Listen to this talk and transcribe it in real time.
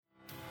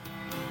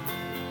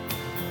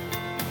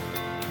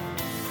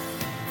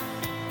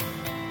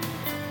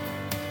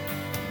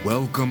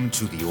Welcome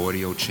to the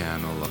audio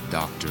channel of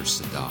Dr.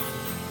 Sadat.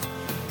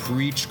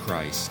 Preach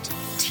Christ,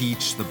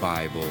 teach the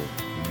Bible,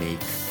 make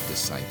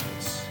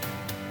disciples.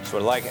 So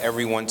I'd like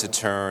everyone to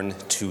turn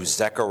to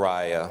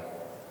Zechariah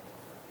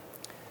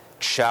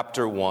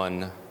chapter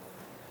 1,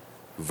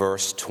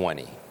 verse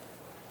 20.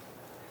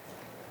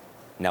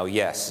 Now,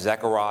 yes,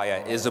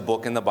 Zechariah is a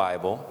book in the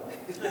Bible.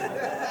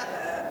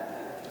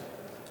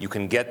 You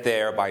can get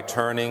there by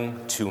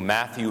turning to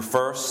Matthew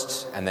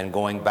first and then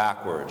going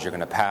backwards. You're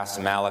going to pass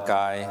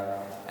Malachi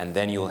and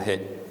then you'll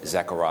hit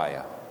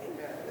Zechariah.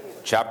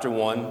 Chapter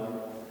 1,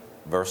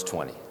 verse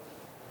 20.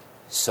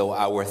 So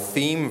our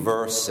theme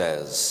verse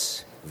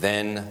says,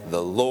 "Then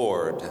the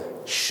Lord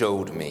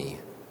showed me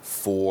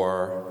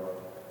 4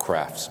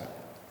 craftsmen."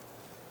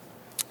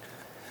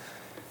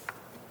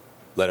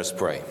 Let us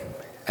pray.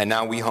 And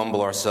now we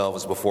humble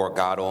ourselves before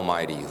God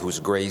Almighty, whose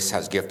grace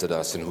has gifted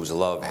us and whose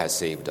love has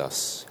saved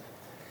us.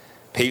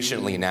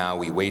 Patiently now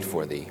we wait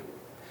for thee.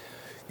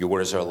 Your word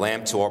is a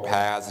lamp to our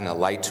paths and a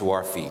light to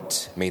our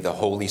feet. May the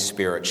Holy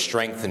Spirit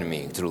strengthen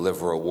me to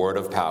deliver a word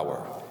of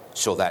power,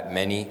 so that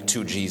many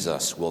to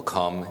Jesus will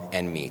come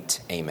and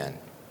meet. Amen.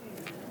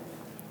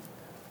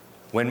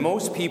 When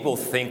most people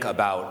think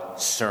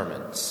about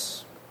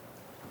sermons,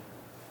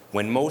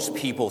 when most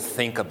people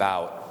think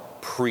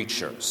about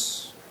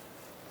preachers,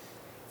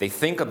 they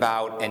think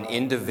about an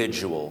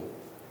individual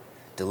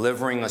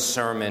delivering a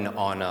sermon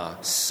on a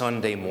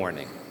Sunday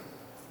morning.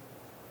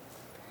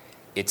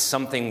 It's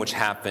something which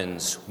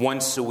happens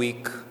once a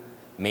week,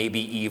 maybe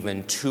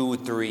even 2,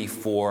 3,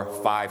 4,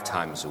 5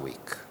 times a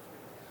week.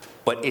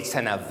 But it's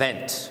an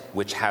event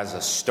which has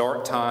a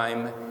start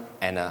time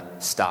and a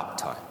stop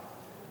time.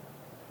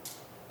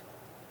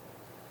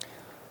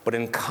 But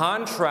in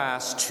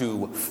contrast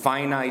to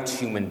finite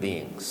human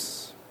beings,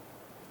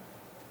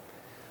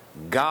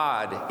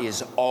 God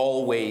is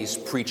always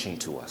preaching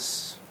to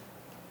us.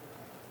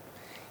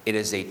 It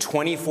is a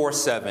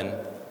 24/7,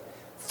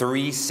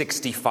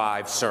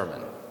 365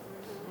 sermon.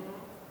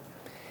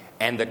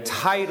 And the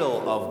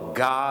title of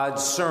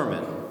God's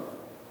sermon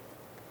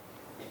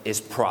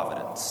is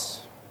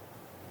Providence.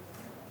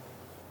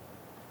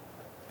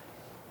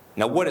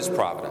 Now, what is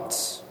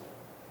providence?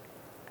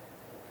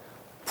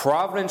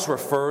 Providence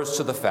refers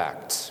to the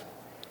fact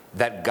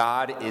that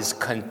God is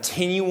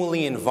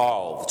continually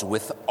involved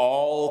with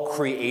all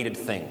created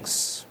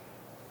things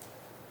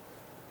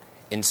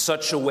in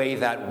such a way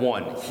that,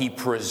 1, he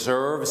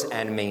preserves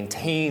and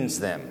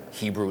maintains them,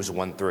 Hebrews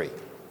 1:3.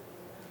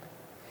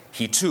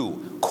 He,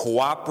 2,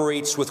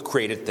 cooperates with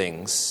created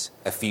things,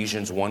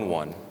 Ephesians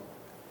 1:1,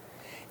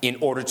 in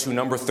order to,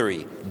 number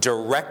 3,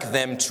 direct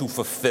them to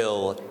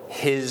fulfill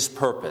his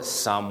purpose,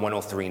 Psalm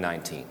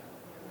 103:19.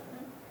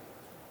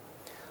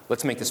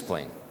 Let's make this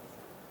plain.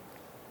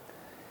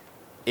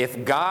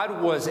 If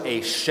God was a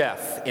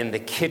chef in the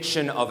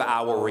kitchen of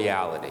our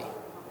reality,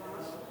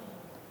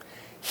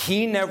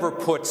 he never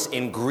puts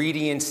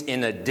ingredients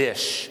in a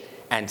dish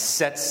and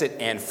sets it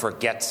and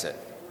forgets it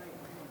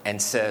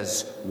and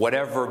says,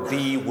 whatever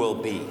be will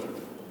be.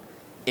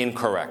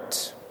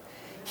 Incorrect.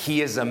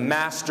 He is a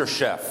master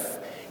chef.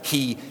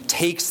 He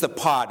takes the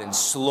pot and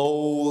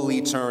slowly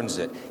turns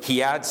it.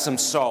 He adds some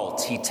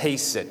salt. He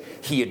tastes it.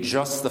 He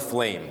adjusts the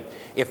flame.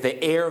 If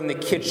the air in the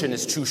kitchen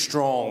is too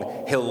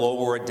strong, he'll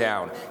lower it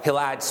down. He'll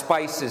add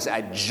spices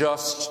at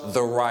just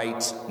the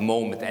right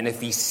moment. And if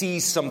he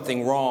sees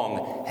something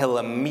wrong, he'll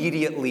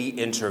immediately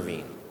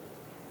intervene.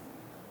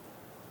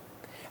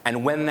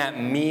 And when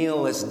that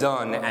meal is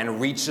done and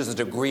reaches a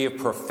degree of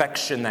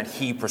perfection that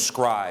he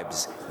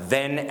prescribes,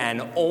 then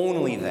and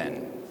only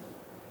then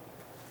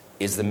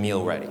is the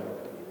meal ready.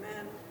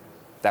 Amen.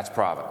 That's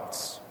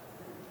providence.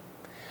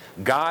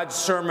 God's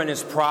sermon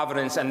is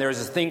providence, and there's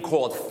a thing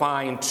called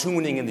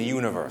fine-tuning in the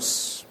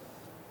universe,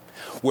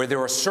 where there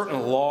are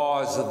certain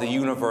laws of the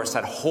universe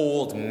that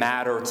hold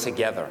matter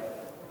together.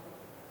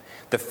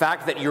 The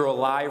fact that you're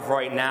alive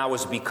right now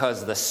is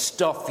because the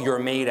stuff you're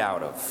made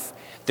out of.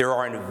 There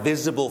are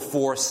invisible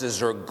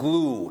forces or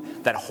glue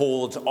that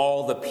holds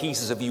all the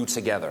pieces of you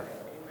together.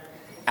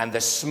 And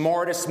the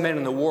smartest men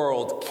in the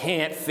world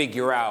can't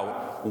figure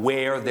out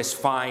where this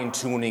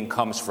fine-tuning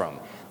comes from.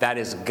 That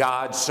is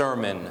God's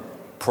sermon,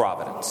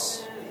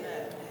 providence.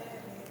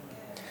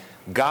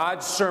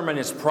 God's sermon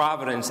is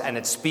providence, and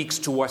it speaks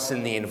to us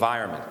in the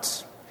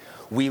environment.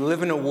 We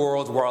live in a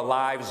world where our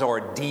lives are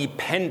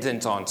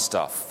dependent on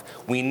stuff.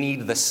 We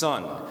need the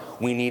sun.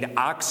 We need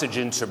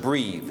oxygen to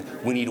breathe.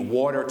 We need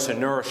water to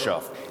nourish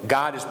us.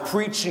 God is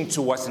preaching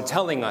to us and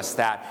telling us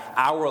that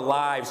our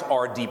lives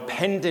are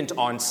dependent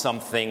on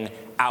something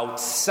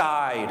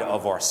outside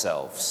of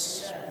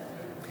ourselves.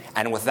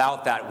 And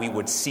without that, we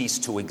would cease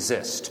to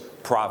exist.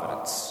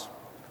 Providence.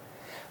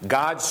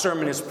 God's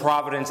sermon is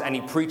providence, and he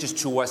preaches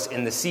to us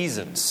in the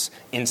seasons,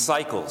 in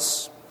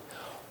cycles.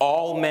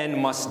 All men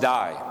must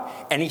die.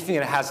 Anything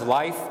that has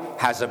life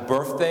has a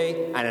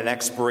birthday and an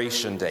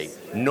expiration date.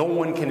 No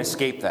one can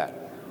escape that.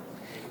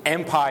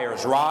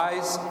 Empires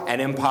rise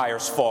and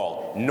empires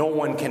fall. No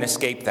one can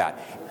escape that.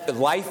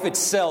 Life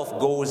itself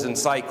goes in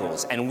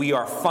cycles, and we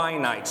are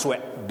finite, so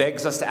it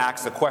begs us to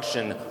ask the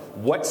question,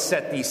 what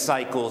set these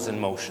cycles in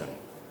motion.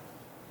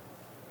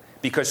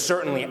 Because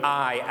certainly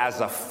I,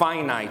 as a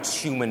finite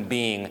human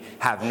being,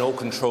 have no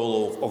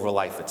control over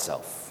life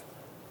itself.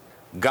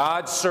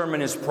 God's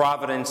sermon is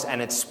providence,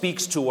 and it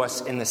speaks to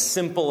us in the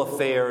simple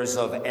affairs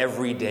of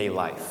everyday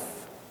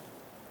life.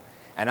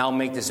 And I'll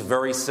make this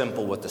very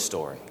simple with the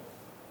story.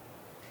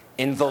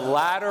 In the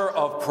ladder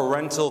of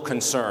parental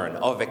concern,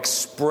 of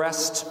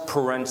expressed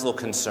parental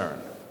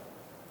concern,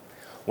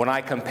 when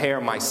I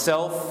compare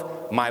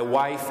myself, my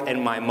wife,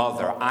 and my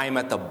mother, I'm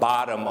at the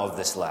bottom of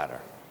this ladder.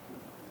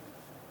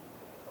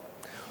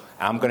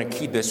 I'm going to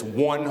keep this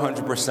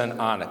 100%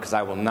 on it because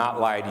I will not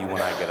lie to you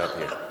when I get up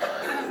here.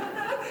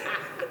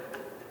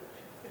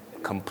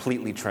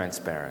 Completely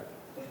transparent.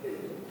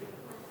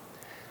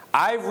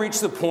 I've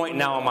reached the point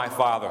now in my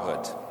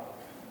fatherhood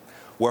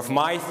where if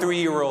my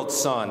 3-year-old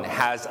son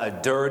has a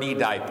dirty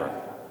diaper,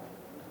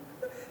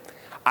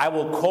 I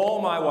will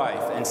call my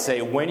wife and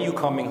say, "When are you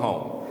coming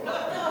home?"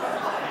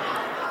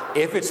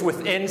 If it's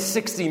within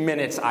 60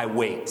 minutes, I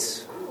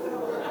wait.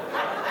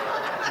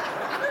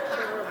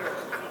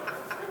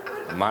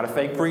 I'm not a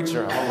fake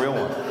preacher, I'm a real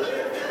one.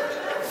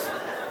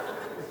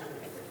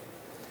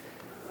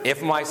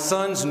 If my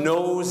son's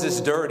nose is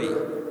dirty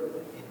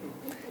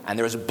and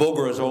there's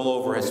boogers all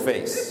over his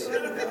face,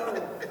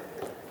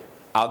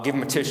 I'll give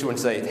him a tissue and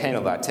say,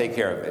 "Handle that, take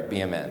care of it, be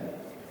a man."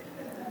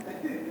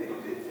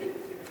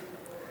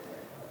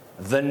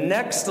 The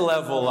next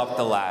level up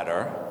the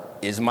ladder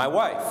is my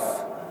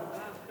wife.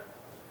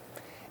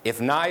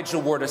 If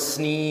Nigel were to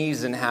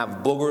sneeze and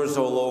have boogers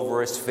all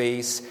over his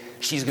face,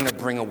 she's going to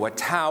bring a wet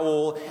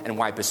towel and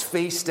wipe his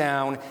face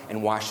down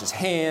and wash his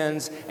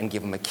hands and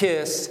give him a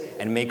kiss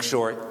and make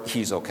sure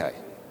he's okay.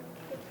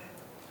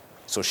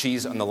 So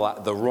she's on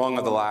the rung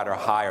of the ladder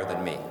higher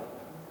than me.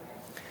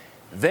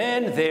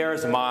 Then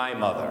there's my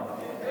mother,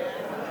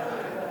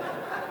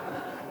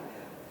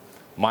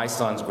 my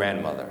son's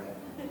grandmother.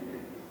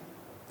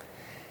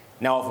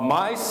 Now, if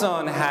my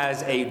son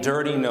has a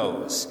dirty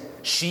nose,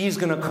 she's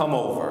going to come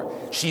over.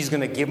 She's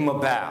going to give him a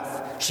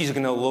bath. She's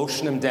going to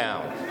lotion him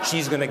down.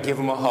 She's going to give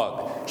him a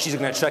hug. She's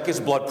going to check his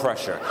blood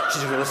pressure.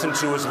 She's going to listen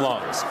to his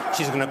lungs.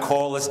 She's going to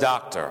call his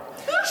doctor.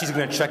 She's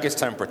going to check his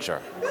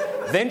temperature.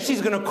 Then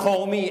she's going to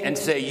call me and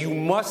say, "You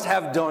must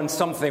have done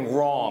something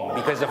wrong,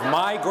 because if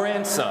my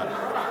grandson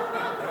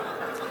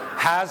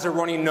has a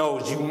runny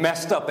nose, you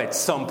messed up at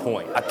some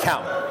point.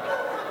 Account.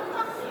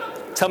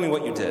 Tell me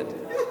what you did."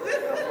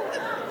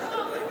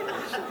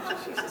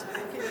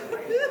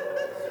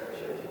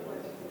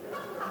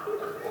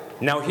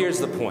 Now here's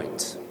the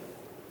point.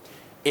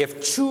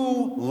 If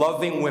 2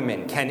 loving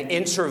women can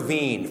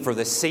intervene for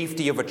the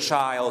safety of a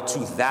child to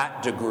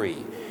that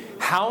degree,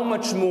 how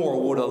much more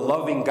would a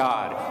loving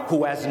God,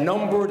 who has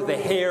numbered the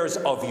hairs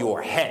of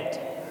your head,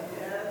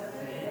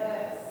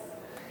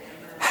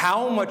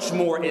 how much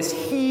more is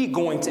He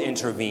going to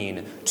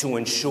intervene to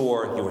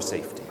ensure your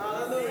safety?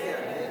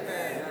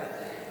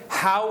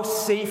 How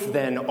safe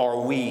then are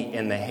we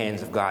in the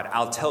hands of God?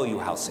 I'll tell you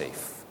how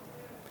safe.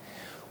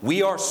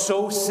 We are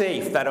so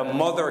safe that a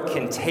mother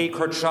can take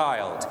her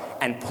child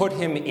and put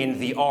him in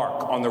the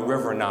ark on the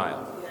river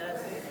Nile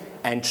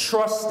and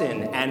trust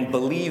in and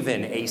believe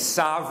in a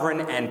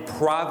sovereign and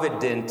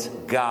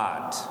provident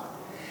God.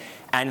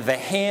 And the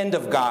hand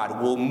of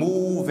God will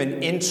move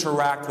and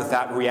interact with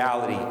that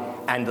reality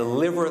and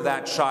deliver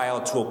that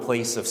child to a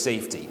place of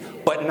safety.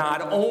 But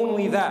not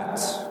only that,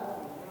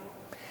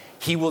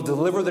 He will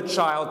deliver the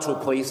child to a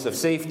place of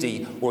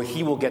safety where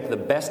he will get the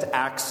best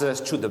access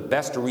to the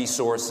best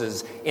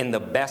resources in the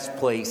best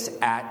place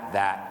at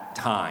that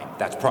time.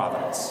 That's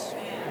providence.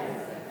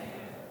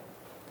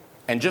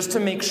 And just to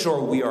make sure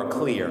we are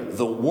clear,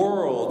 the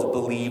world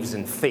believes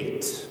in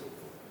fate.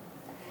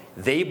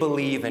 They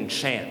believe in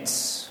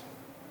chance.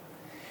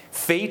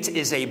 Fate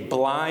is a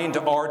blind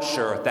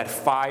archer that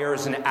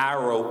fires an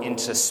arrow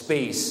into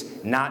space,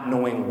 not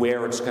knowing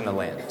where it's going to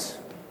land.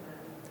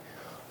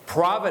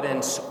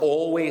 Providence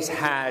always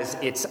has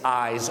its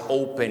eyes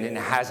open and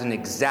has an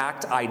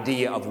exact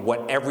idea of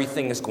what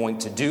everything is going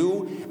to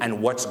do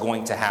and what's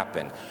going to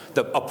happen.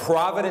 A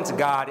providence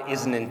God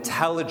is an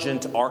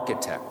intelligent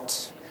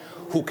architect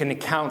who can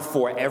account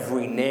for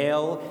every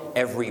nail,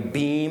 every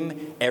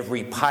beam,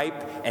 every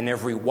pipe, and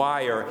every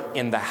wire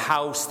in the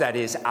house that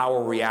is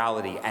our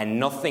reality. And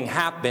nothing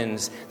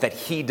happens that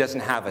He doesn't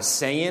have a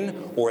say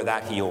in or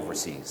that He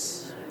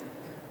oversees.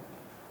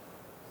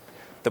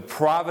 The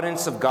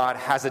providence of God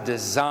has a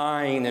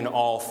design in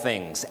all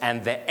things,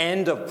 and the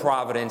end of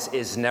providence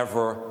is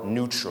never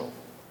neutral.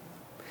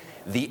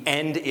 The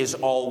end is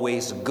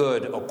always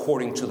good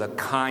according to the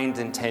kind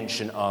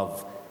intention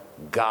of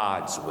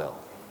God's will,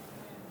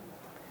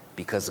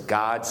 because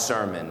God's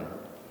sermon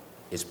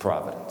is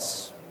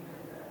providence.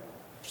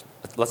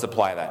 Let's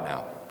apply that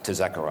now to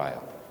Zechariah.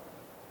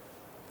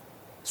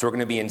 So we're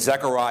going to be in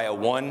Zechariah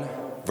 1,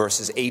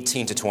 verses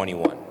 18 to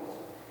 21.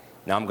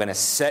 Now I'm going to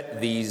set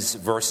these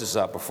verses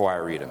up before I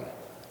read them.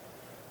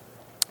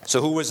 So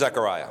who was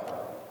Zechariah?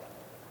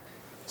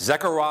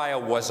 Zechariah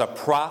was a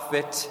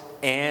prophet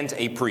and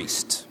a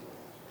priest.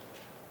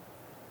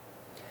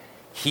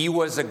 He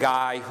was a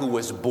guy who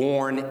was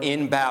born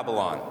in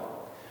Babylon.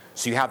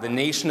 So you have the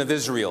nation of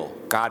Israel.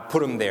 God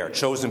put them there,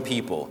 chosen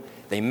people.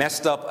 They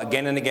messed up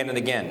again and again and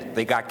again.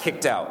 They got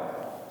kicked out.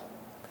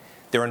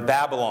 They're in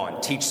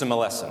Babylon. Teach them a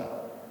lesson.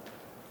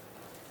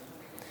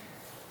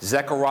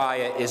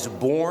 Zechariah is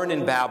born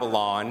in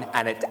Babylon,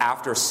 and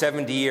after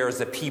 70 years,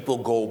 the people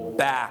go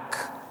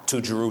back to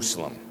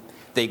Jerusalem.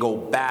 They go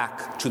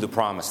back to the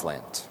Promised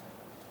Land.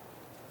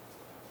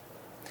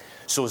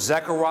 So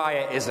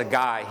Zechariah is a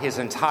guy, his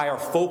entire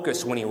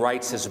focus when he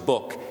writes his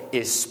book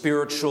is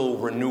spiritual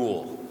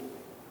renewal.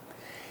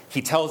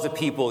 He tells the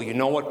people, you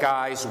know what,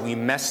 guys, we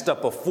messed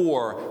up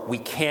before, we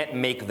can't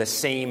make the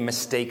same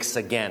mistakes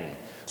again.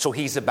 So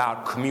he's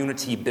about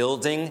community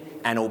building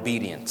and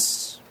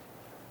obedience.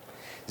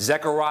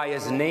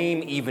 Zechariah's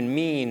name even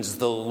means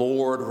the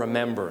Lord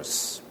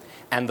remembers.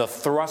 And the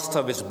thrust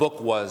of his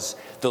book was,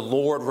 the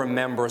Lord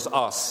remembers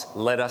us,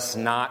 let us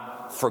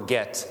not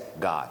forget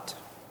God.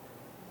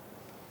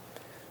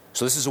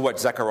 So this is what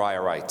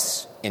Zechariah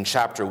writes in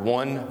chapter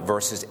 1,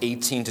 verses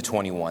 18 to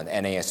 21,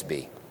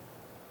 NASB.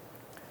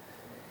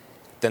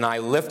 Then I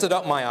lifted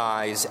up my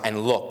eyes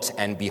and looked,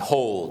 and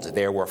behold,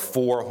 there were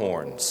 4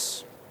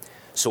 horns.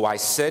 So I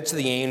said to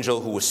the angel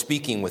who was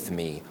speaking with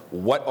me,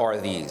 what are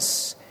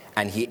these?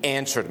 And he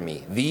answered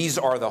me, these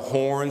are the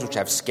horns which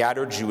have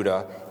scattered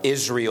Judah,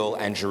 Israel,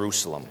 and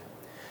Jerusalem.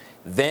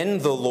 Then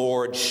the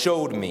Lord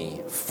showed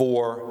me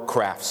 4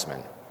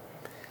 craftsmen.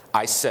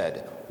 I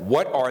said,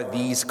 what are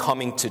these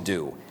coming to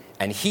do?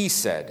 And he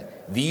said,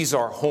 these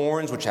are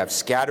horns which have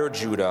scattered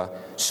Judah,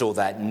 so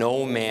that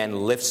no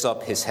man lifts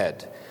up his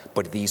head.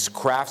 But these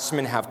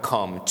craftsmen have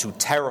come to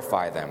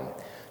terrify them,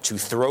 to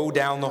throw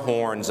down the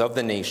horns of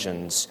the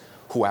nations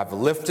who have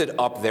lifted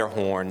up their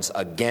horns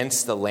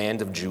against the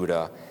land of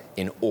Judah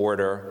in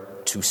order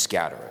to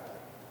scatter it.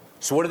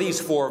 So what do these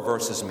 4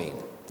 verses mean?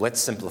 Let's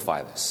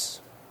simplify this.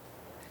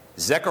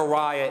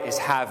 Zechariah is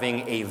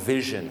having a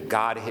vision.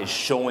 God is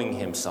showing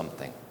him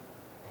something.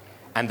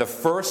 And the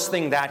first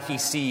thing that he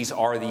sees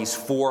are these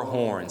 4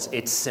 horns.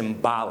 It's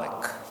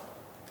symbolic.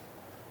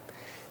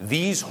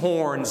 These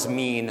horns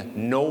mean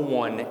no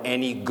one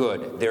any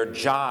good. Their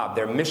job,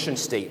 their mission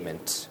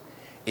statement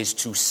is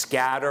to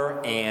scatter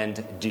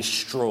and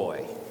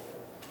destroy.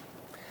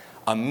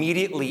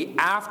 Immediately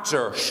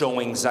after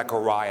showing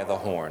Zechariah the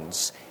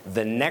horns,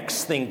 the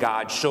next thing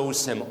God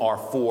shows him are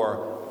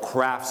 4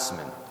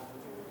 craftsmen.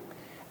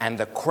 And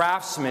the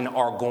craftsmen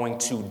are going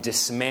to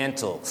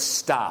dismantle,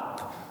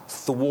 stop,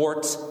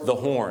 thwart the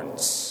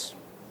horns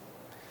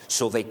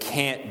so they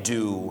can't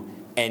do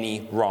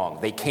any wrong.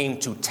 They came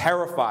to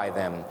terrify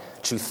them,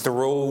 to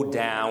throw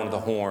down the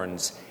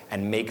horns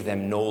and make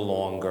them no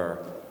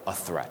longer a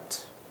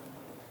threat.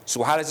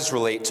 So how does this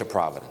relate to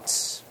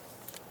providence?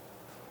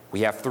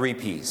 We have 3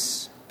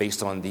 P's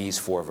based on these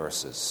 4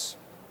 verses.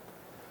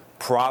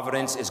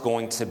 Providence is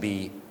going to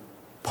be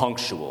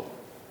punctual.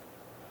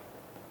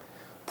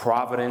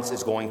 Providence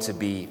is going to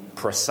be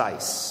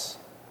precise.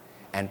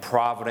 And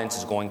providence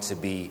is going to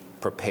be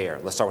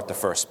prepared. Let's start with the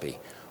first P.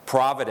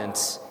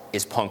 Providence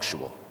is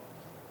punctual.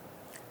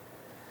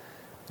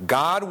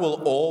 God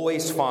will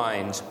always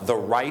find the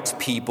right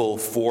people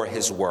for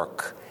his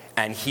work,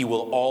 and he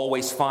will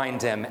always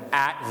find them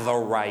at the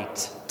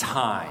right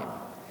time.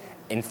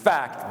 In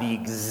fact, the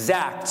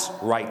exact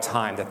right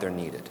time that they're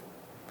needed.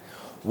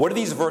 What do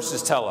these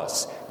verses tell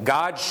us?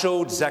 God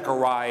showed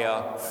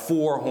Zechariah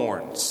 4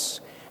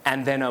 horns.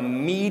 And then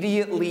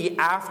immediately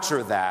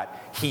after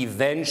that, he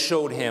then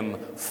showed him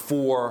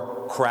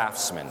 4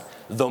 craftsmen.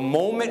 The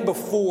moment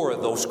before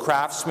those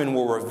craftsmen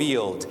were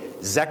revealed,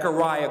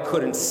 Zechariah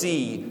couldn't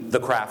see the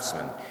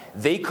craftsmen.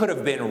 They could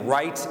have been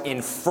right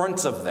in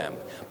front of them.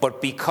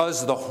 But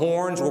because the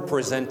horns were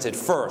presented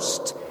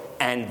first,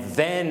 and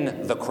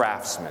then the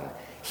craftsmen,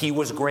 he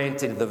was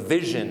granted the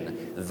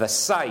vision, the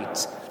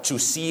sight, to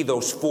see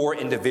those 4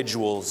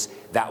 individuals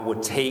that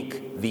would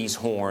take these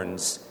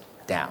horns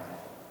down.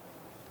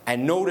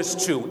 And notice,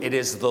 too, it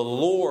is the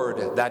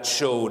Lord that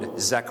showed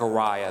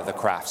Zechariah the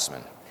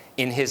craftsman.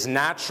 In his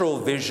natural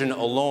vision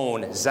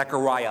alone,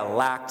 Zechariah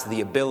lacked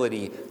the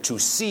ability to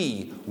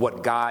see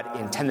what God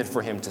intended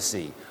for him to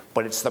see.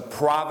 But it's the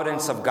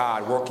providence of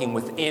God working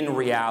within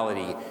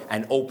reality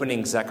and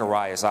opening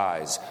Zechariah's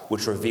eyes,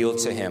 which revealed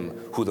to him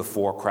who the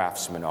 4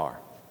 craftsmen are.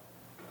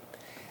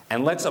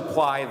 And let's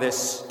apply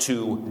this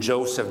to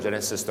Joseph,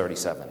 Genesis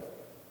 37.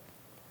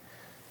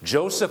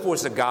 Joseph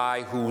was a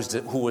guy who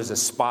was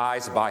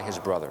despised by his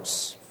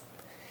brothers,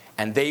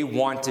 and they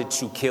wanted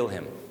to kill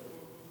him.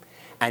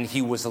 And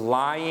he was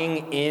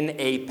lying in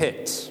a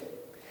pit.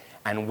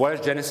 And what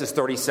does Genesis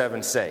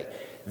 37 say?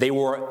 They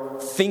were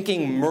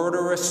thinking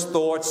murderous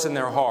thoughts in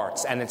their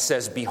hearts, and it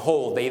says,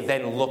 behold, they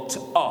then looked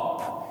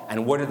up,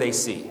 and what did they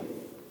see?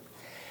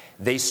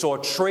 They saw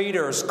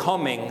traders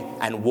coming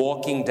and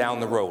walking down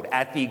the road.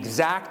 At the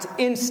exact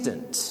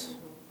instant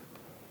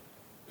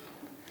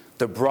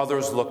the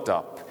brothers looked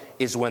up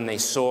is when they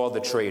saw the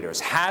traders.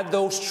 Had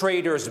those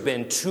traders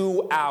been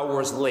 2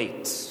 hours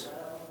late,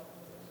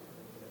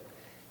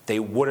 they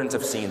wouldn't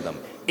have seen them.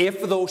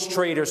 If those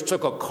traders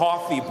took a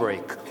coffee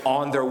break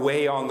on their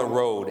way on the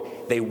road,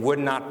 they would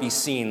not be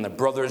seen. The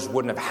brothers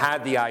wouldn't have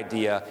had the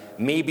idea,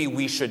 maybe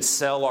we should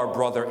sell our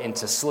brother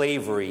into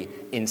slavery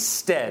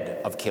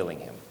instead of killing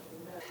him.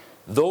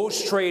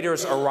 Those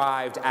traders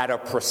arrived at a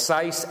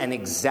precise and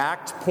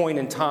exact point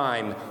in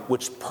time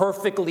which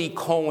perfectly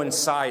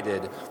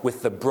coincided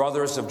with the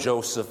brothers of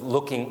Joseph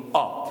looking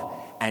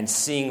up and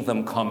seeing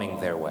them coming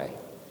their way.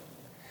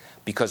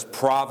 Because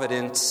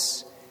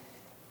providence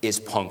is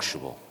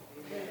punctual.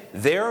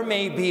 There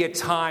may be a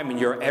time in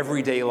your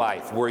everyday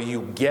life where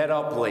you get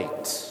up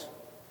late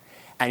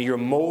and your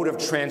mode of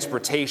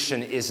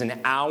transportation is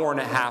an hour and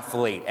a half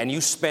late, and you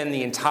spend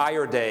the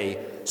entire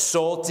day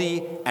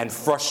salty and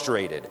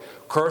frustrated,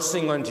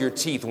 cursing under your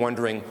teeth,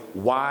 wondering,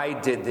 why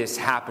did this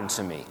happen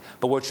to me?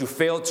 But what you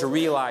fail to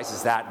realize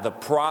is that the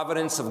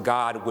providence of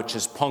God, which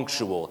is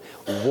punctual,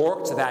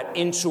 worked that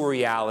into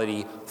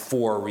reality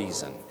for a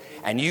reason.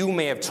 And you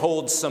may have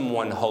told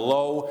someone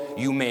hello,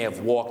 you may have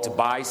walked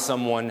by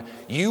someone,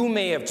 you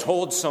may have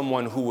told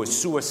someone who was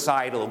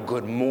suicidal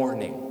good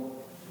morning.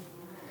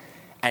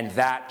 And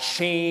that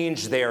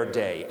changed their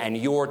day. And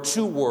your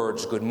 2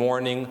 words, good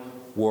morning,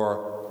 were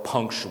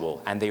punctual.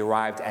 And they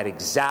arrived at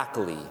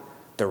exactly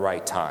the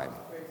right time.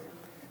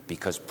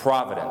 Because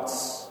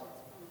providence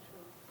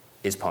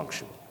is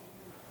punctual.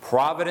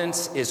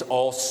 Providence is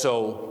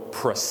also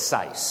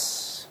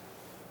precise.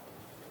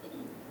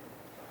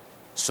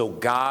 So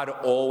God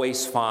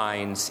always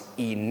finds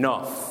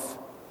enough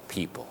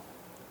people.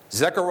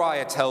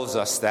 Zechariah tells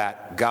us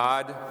that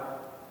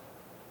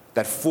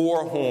that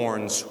 4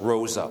 horns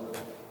rose up.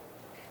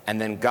 And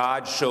then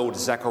God showed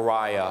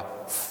Zechariah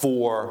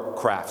 4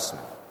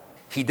 craftsmen.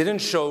 He didn't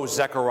show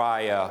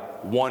Zechariah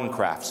 1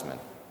 craftsman.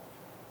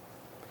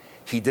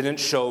 He didn't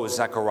show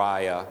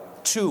Zechariah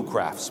 2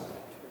 craftsmen.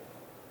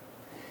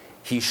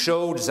 He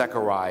showed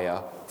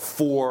Zechariah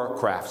 4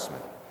 craftsmen.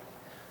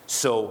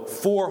 So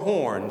 4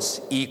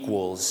 horns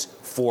equals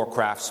 4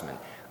 craftsmen.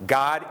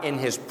 God, in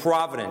his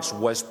providence,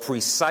 was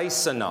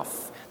precise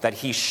enough that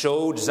he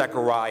showed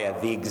Zechariah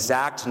the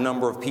exact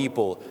number of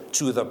people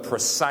to the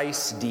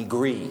precise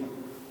degree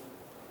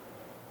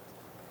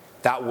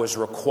that was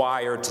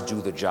required to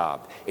do the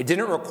job. It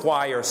didn't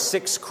require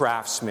 6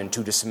 craftsmen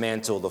to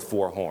dismantle the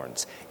 4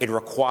 horns. It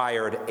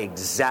required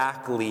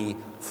exactly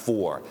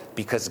 4,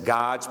 because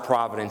God's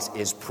providence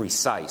is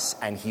precise,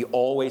 and he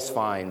always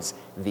finds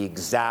the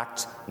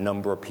exact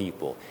number of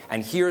people.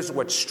 And here's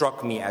what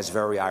struck me as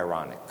very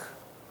ironic.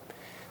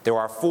 There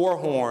are 4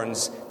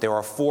 horns, there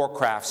are 4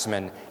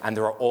 craftsmen, and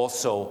there are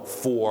also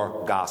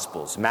 4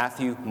 Gospels: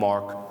 Matthew,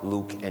 Mark,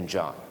 Luke, and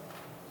John.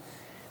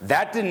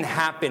 That didn't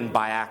happen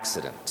by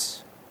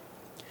accident.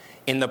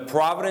 In the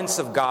providence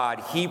of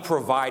God, he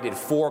provided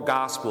 4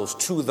 Gospels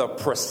to the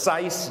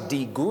precise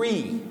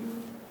degree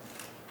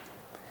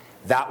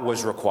that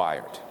was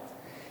required.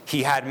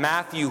 He had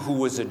Matthew, who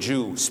was a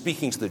Jew,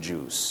 speaking to the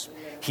Jews.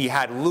 He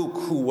had Luke,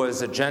 who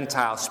was a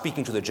Gentile,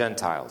 speaking to the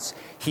Gentiles.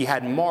 He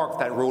had Mark,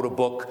 that wrote a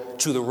book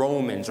to the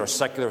Romans or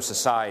secular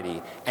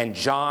society. And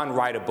John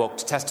write a book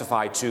to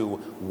testify to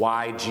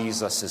why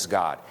Jesus is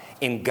God.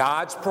 In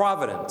God's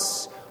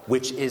providence,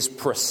 which is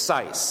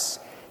precise,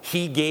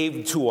 he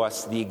gave to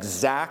us the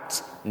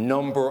exact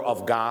number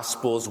of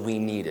Gospels we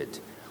needed.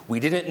 We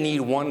didn't need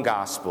 1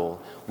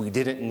 Gospel. We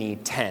didn't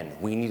need 10.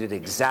 We needed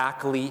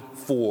exactly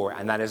 4,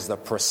 and that is the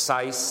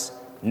precise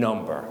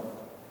number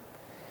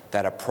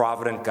that a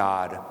provident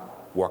God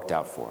worked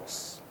out for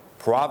us.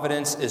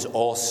 Providence is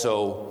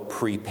also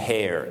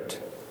prepared.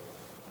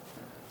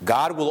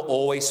 God will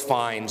always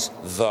find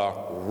the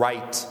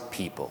right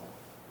people.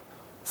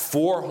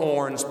 4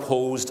 horns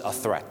posed a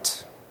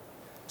threat.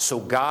 So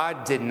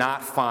God did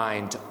not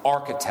find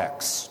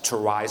architects to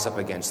rise up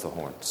against the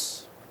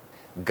horns.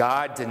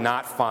 God did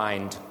not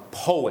find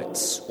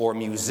poets or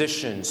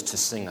musicians to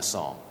sing a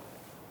song.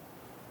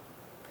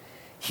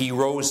 He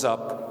rose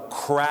up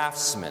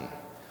craftsmen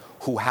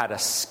who had a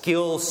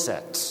skill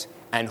set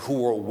and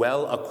who were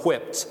well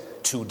equipped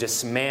to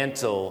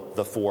dismantle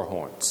the 4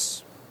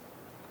 horns.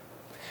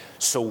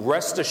 So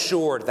rest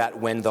assured that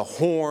when the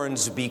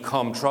horns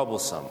become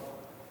troublesome,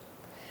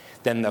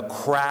 then the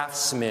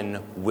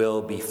craftsman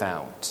will be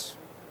found.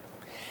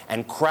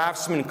 And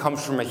craftsman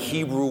comes from a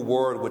Hebrew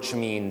word which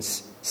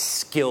means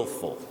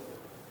skillful,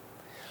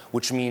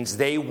 which means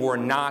they were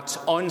not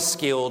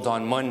unskilled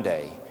on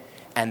Monday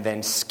and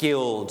then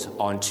skilled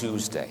on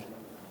Tuesday.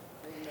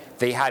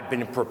 They had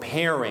been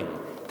preparing,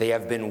 they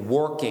have been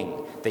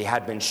working, they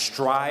had been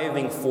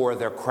striving for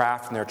their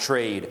craft and their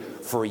trade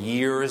for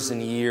years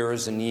and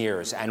years and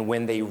years. And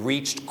when they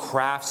reached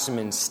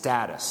craftsman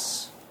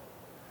status,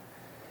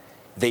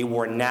 they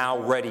were now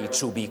ready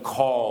to be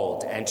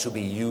called and to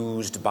be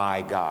used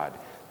by God,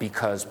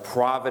 because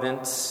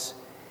providence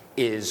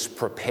is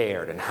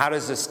prepared. And how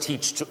does this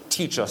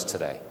teach us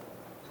today?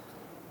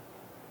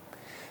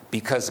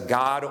 Because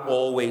God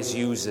always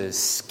uses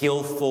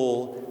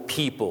skillful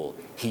people.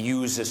 He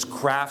uses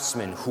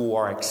craftsmen who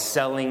are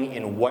excelling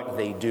in what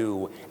they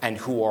do and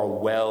who are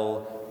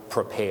well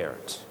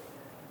prepared.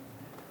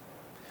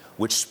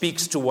 which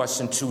speaks to us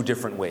in two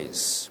different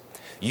ways.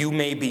 You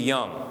may be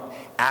young,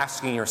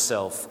 asking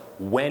yourself,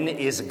 when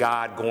is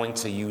God going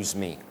to use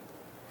me?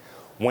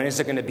 When is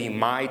it going to be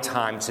my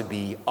time to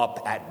be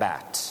up at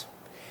bat?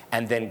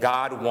 And then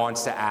God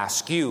wants to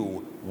ask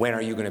you, when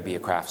are you going to be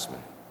a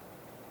craftsman?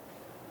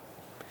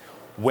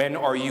 When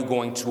are you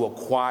going to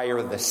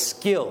acquire the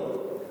skill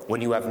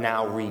when you have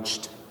now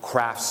reached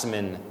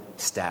craftsman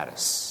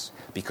status?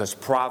 Because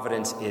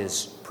providence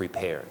is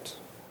prepared.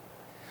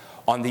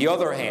 On the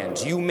other hand,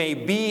 you may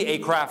be a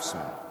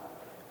craftsman.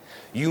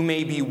 You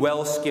may be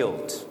well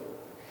skilled,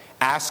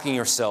 asking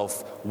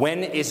yourself,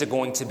 when is it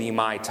going to be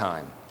my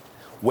time?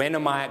 When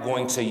am I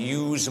going to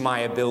use my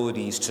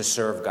abilities to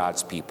serve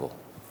God's people?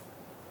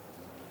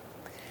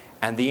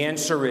 And the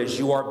answer is,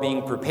 you are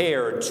being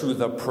prepared to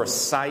the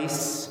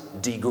precise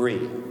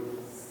degree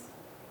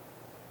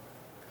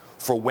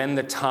for when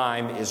the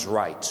time is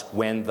right,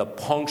 when the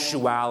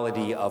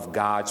punctuality of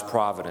God's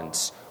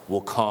providence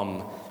will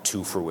come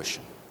to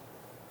fruition.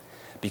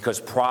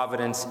 Because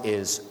providence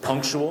is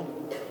punctual,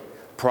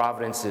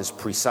 providence is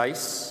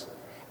precise,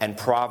 and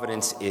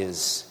providence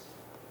is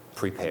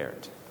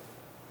prepared.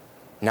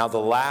 Now, the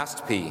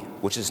last P,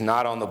 which is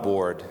not on the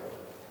board,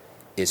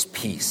 is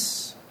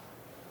peace.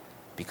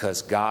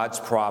 Because God's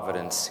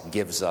providence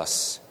gives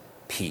us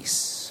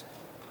peace.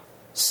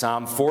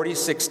 Psalm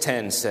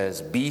 46:10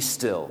 says, "Be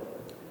still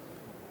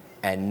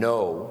and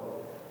know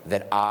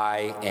that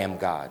I am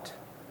God."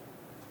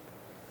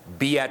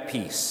 Be at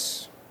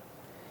peace.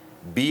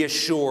 Be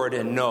assured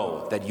and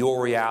know that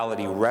your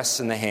reality rests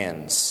in the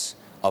hands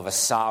of a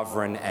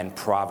sovereign and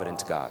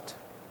provident God.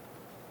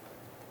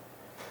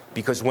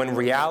 Because when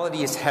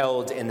reality is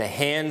held in the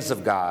hands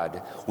of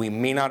God, we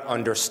may not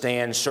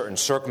understand certain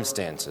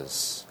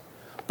circumstances,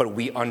 but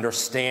we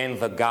understand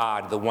the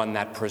God, the one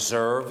that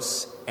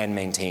preserves and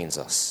maintains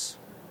us.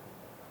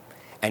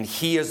 And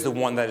He is the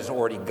one that has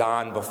already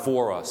gone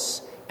before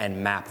us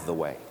and mapped the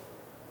way.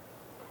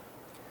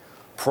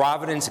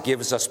 Providence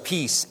gives us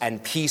peace,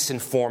 and peace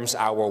informs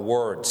our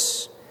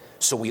words.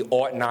 So we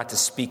ought not to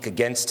speak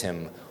against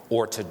Him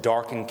or to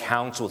darken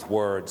counsel with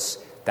words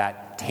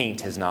that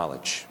taint His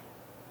knowledge.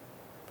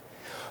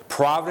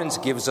 Providence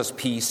gives us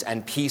peace,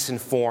 and peace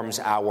informs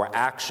our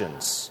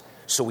actions.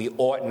 So we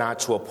ought not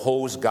to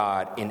oppose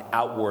God in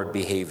outward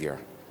behavior.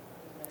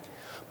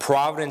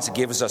 Providence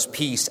gives us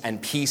peace,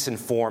 and peace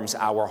informs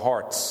our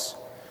hearts.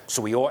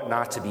 So we ought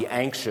not to be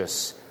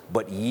anxious,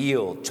 but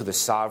yield to the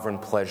sovereign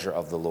pleasure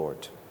of the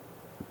Lord.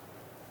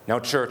 Now,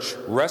 church,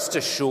 rest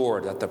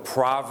assured that the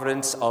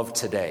providence of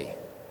today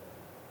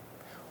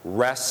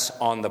rests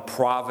on the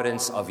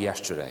providence of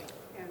yesterday.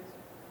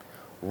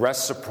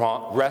 Rests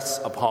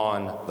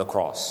upon the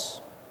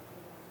cross.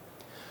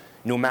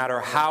 No matter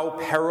how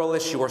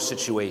perilous your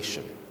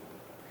situation,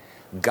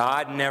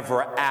 God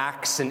never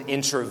acts and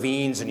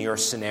intervenes in your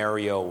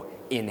scenario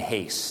in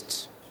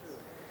haste.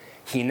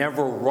 He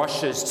never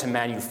rushes to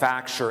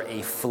manufacture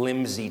a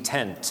flimsy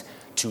tent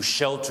to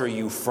shelter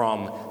you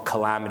from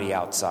calamity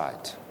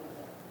outside.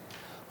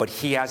 But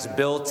He has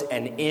built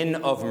an inn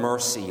of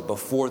mercy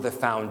before the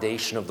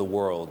foundation of the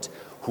world,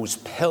 whose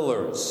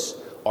pillars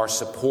are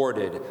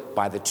supported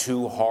by the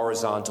two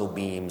horizontal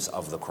beams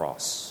of the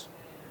cross.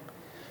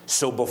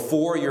 So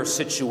before your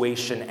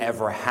situation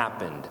ever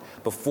happened,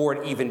 before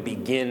it even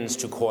begins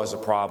to cause a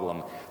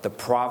problem, the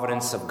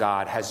providence of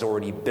God has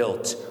already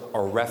built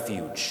a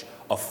refuge,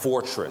 a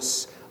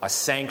fortress, a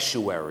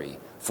sanctuary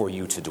for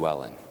you to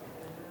dwell in.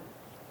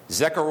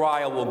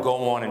 Zechariah will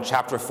go on in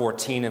chapter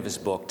 14 of his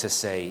book to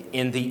say,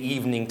 "In the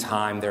evening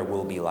time there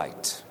will be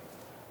light."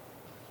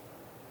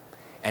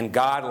 And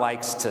God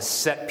likes to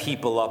set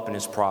people up in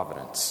His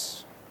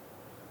providence.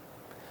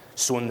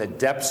 So in the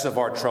depths of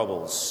our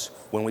troubles,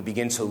 when we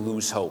begin to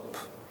lose hope,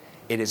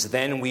 it is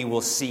then we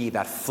will see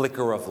that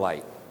flicker of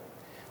light,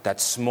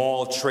 that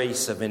small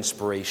trace of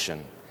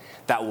inspiration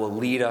that will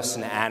lead us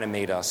and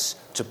animate us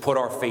to put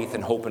our faith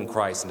and hope in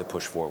Christ and to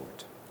push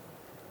forward.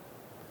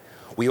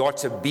 We ought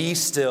to be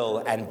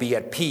still and be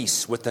at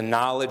peace with the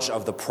knowledge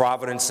of the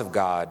providence of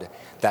God,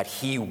 that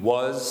He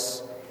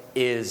was,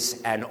 is,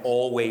 and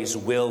always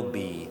will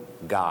be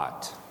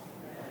God.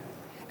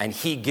 And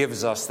He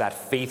gives us that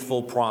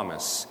faithful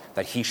promise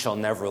that He shall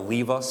never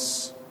leave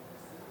us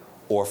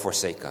or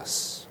forsake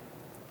us.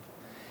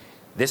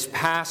 This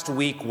past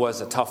week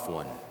was a tough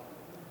one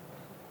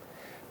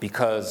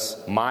because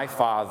my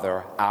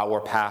father, our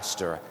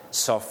pastor,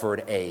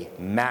 suffered a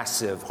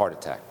massive heart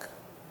attack.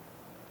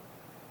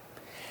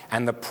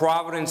 And the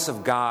providence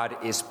of God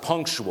is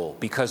punctual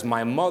because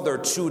my mother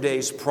 2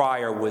 days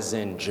prior was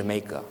in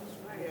Jamaica.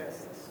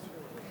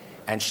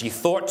 And she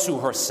thought to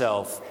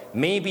herself,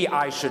 maybe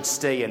I should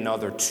stay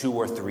another 2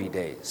 or 3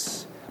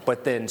 days.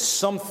 But then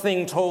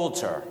something told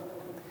her,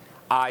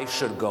 I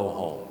should go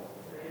home.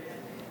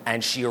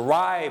 And she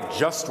arrived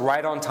just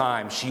right on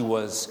time. She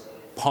was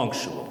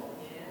punctual.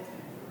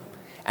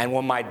 And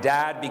when my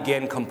dad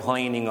began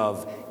complaining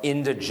of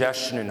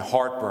indigestion and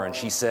heartburn,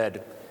 she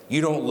said, "You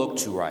don't look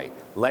too right.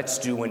 Let's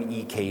do an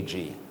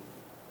EKG."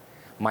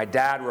 My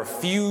dad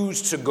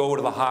refused to go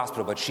to the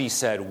hospital, but she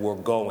said, "We're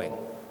going."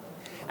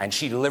 And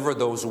she delivered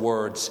those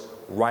words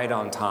right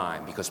on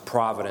time because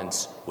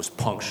Providence was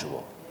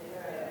punctual.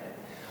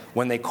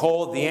 When they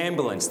called the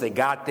ambulance, they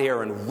got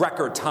there in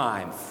record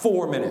time,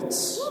 4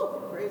 minutes.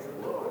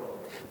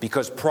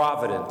 Because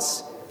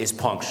Providence is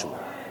punctual.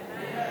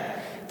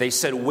 They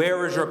said,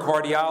 "Where is your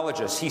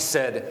cardiologist?" He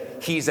said,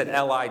 "He's at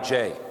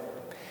LIJ."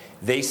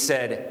 They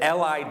said,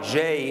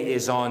 "LIJ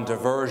is on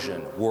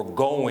diversion. We're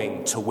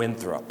going to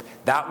Winthrop."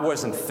 That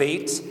wasn't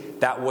fate.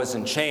 That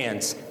wasn't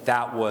chance.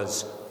 That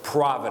was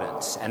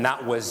providence. And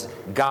that was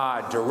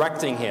God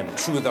directing him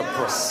to the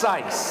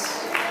precise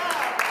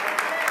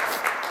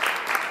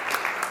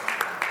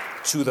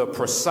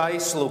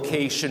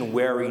location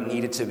where he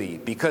needed to be.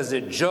 Because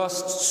it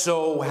just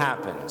so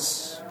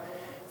happens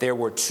there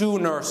were 2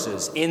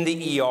 nurses in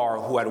the ER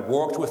who had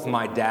worked with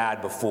my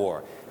dad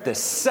before. The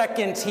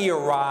second he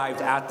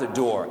arrived at the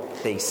door,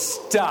 they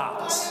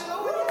stopped.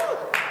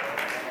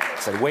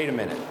 Said, "Wait a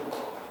minute.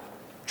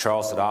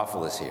 Charles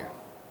Sadafel is here.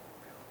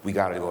 We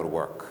got to go to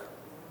work."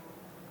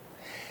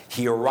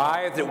 He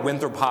arrived at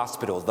Winthrop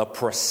Hospital, the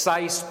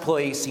precise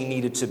place he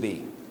needed to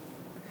be.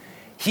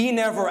 He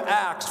never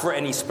asked for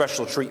any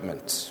special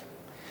treatment.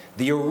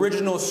 The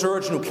original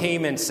surgeon who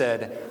came in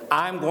said,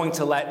 "I'm going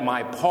to let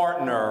my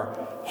partner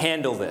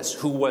handle this,"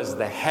 who was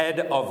the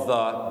head of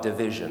the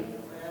division,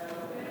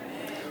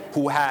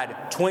 who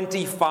had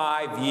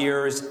 25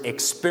 years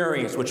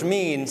experience, which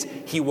means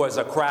he was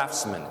a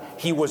craftsman.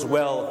 He was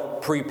well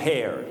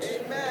prepared.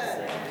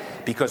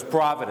 Because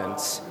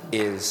Providence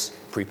is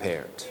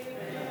prepared.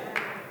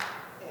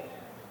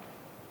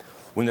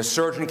 When the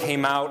surgeon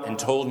came out and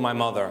told my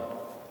mother,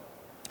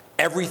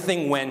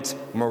 everything went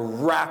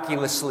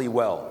miraculously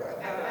well.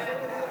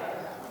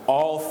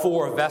 All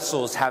 4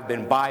 vessels have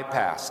been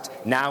bypassed.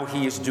 Now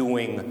he is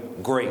doing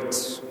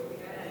great.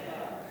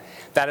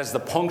 That is the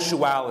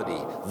punctuality,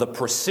 the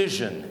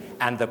precision,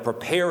 and the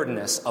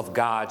preparedness of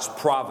God's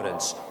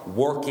providence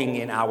working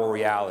in our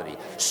reality.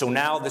 So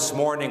now this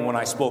morning when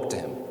I spoke to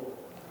him,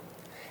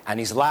 and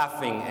he's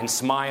laughing and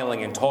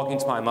smiling and talking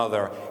to my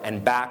mother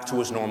and back to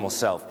his normal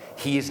self,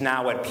 he is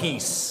now at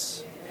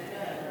peace.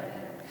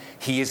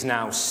 He is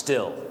now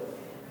still.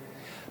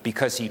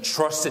 Because he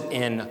trusted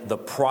in the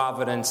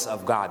providence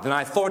of God. Then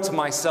I thought to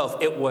myself,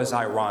 it was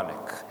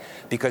ironic.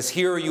 Because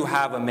here you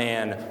have a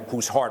man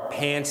whose heart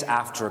pants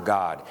after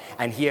God,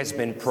 and he has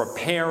been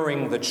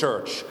preparing the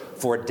church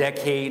for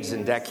decades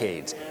and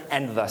decades.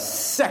 And the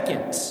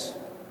second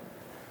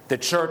the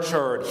church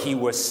heard he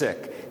was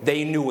sick,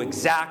 they knew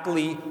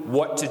exactly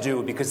what to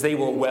do because they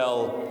were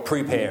well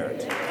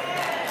prepared.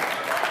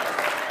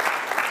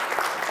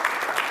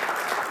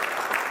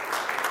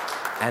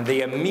 And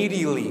they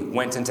immediately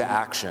went into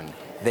action.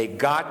 They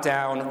got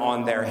down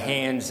on their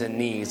hands and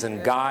knees,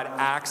 and God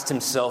asked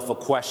himself a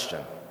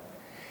question.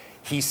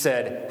 He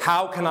said,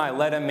 "How can I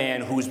let a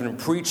man who's been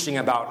preaching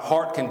about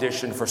heart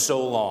condition for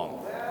so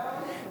long,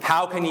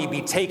 how can he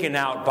be taken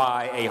out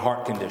by a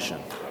heart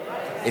condition?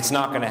 It's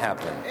not going to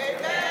happen."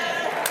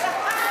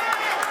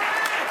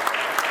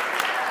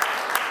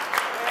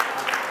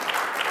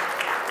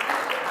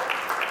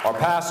 Our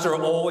pastor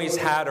always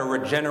had a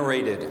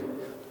regenerated,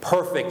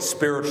 perfect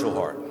spiritual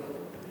heart.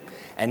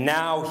 And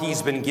now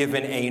he's been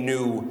given a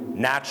new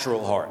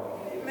natural heart.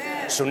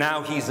 So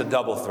now he's a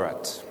double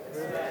threat.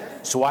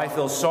 So I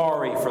feel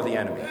sorry for the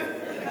enemy.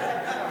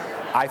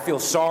 I feel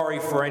sorry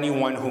for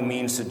anyone who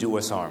means to do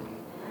us harm.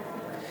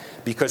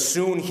 Because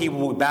soon he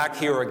will be back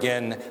here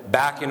again,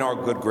 back in our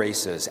good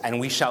graces, and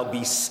we shall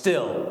be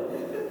still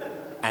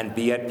and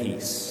be at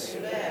peace.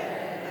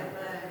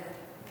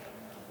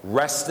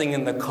 Resting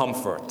in the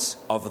comfort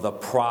of the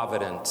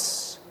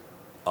providence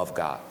of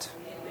God.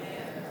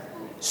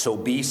 So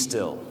be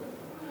still,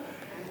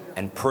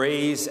 and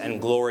praise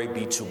and glory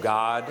be to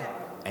God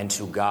and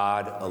to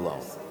God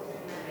alone.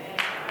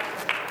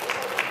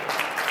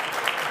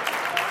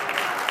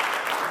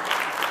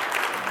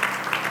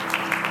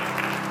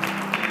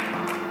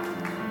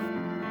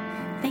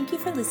 Thank you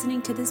for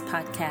listening to this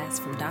podcast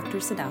from Dr.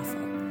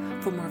 Sadafel.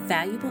 For more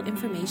valuable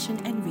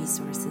information and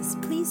resources,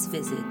 please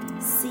visit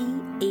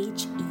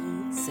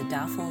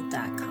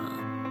chesadafel.com.